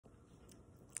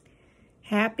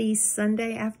Happy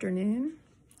Sunday afternoon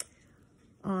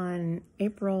on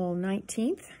April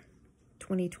 19th,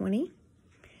 2020.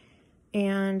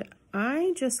 And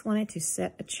I just wanted to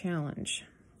set a challenge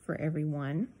for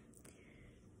everyone,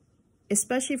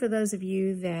 especially for those of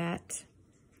you that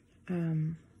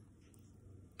do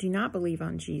not believe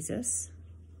on Jesus,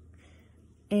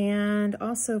 and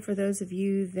also for those of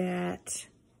you that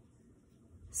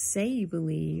say you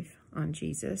believe on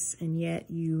Jesus and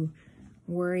yet you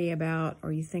worry about,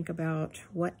 or you think about,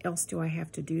 what else do I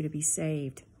have to do to be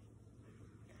saved?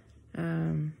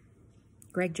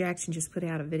 Greg Jackson just put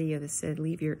out a video that said,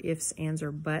 leave your ifs, ands,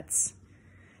 or buts.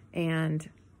 And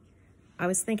I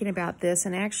was thinking about this,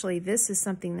 and actually this is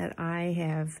something that I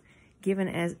have given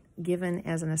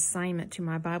as an assignment to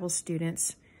my Bible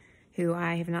students who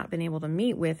I have not been able to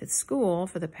meet with at school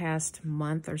for the past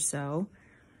month or so.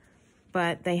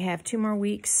 But they have 2 more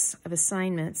weeks of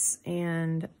assignments,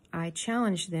 and I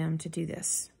challenge them to do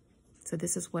this. So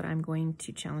this is what I'm going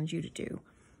to challenge you to do.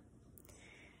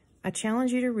 I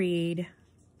challenge you to read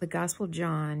the Gospel of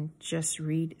John. Just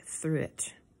read through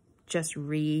it. Just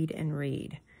read and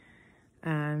read.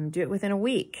 Do it within a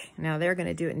week. Now, they're going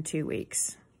to do it in 2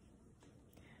 weeks.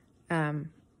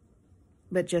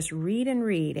 But just read and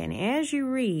read. And as you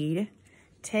read,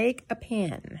 take a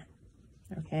pen.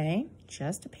 Okay?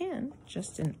 Just a pen.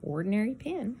 Just an ordinary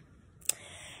pen.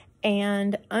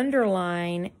 And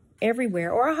underline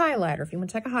everywhere, or a highlighter, if you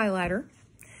want to take a highlighter,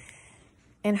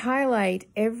 and highlight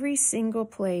every single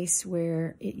place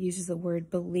where it uses the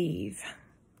word believe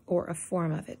or a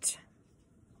form of it.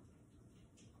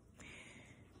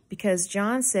 Because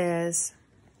John says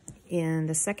in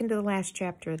the second to the last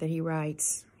chapter that he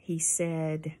writes, he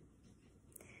said,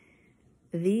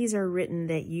 "These are written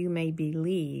that you may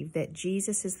believe that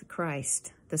Jesus is the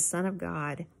Christ, the Son of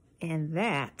God, and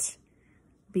that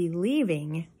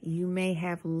believing you may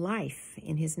have life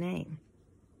in his name."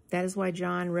 That is why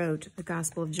John wrote the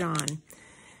Gospel of John.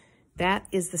 That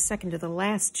is the second to the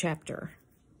last chapter.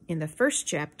 In the first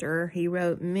chapter, he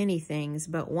wrote many things,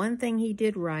 but one thing he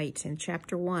did write in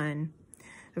chapter 1,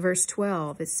 verse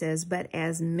 12, it says, "But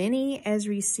as many as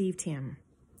received him,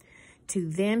 to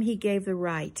them he gave the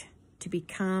right to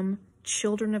become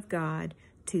children of God,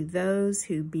 to those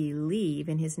who believe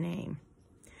in his name."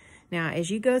 Now,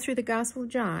 as you go through the Gospel of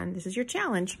John, this is your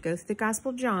challenge, go through the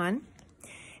Gospel of John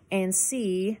and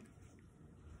see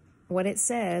what it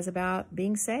says about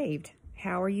being saved.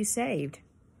 How are you saved?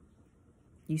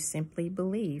 You simply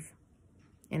believe.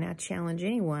 And I challenge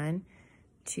anyone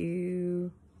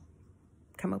to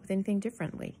come up with anything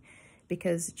differently.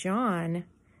 Because John,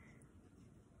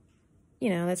 you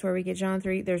know, that's where we get John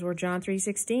 3, there's where John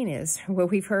 3:16 is. Well,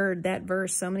 we've heard that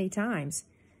verse so many times.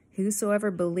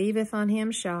 Whosoever believeth on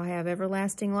him shall have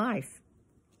everlasting life.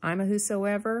 I'm a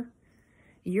whosoever.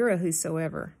 You're a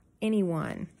whosoever.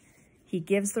 Anyone. He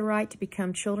gives the right to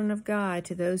become children of God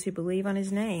to those who believe on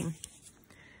his name.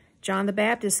 John the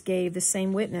Baptist gave the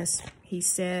same witness. He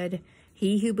said,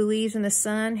 "He who believes in the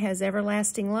Son has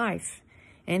everlasting life,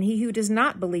 and he who does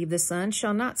not believe the Son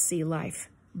shall not see life,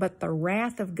 but the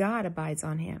wrath of God abides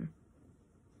on him."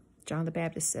 John the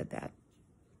Baptist said that.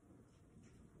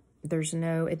 There's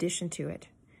no addition to it.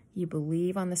 You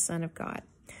believe on the Son of God.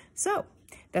 So,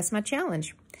 that's my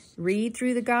challenge. Read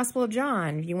through the Gospel of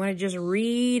John. If you want to just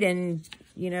read and,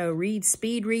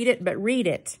 speed read it, but read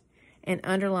it. And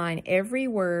underline every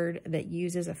word that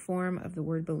uses a form of the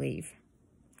word believe.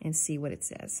 And see what it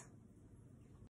says.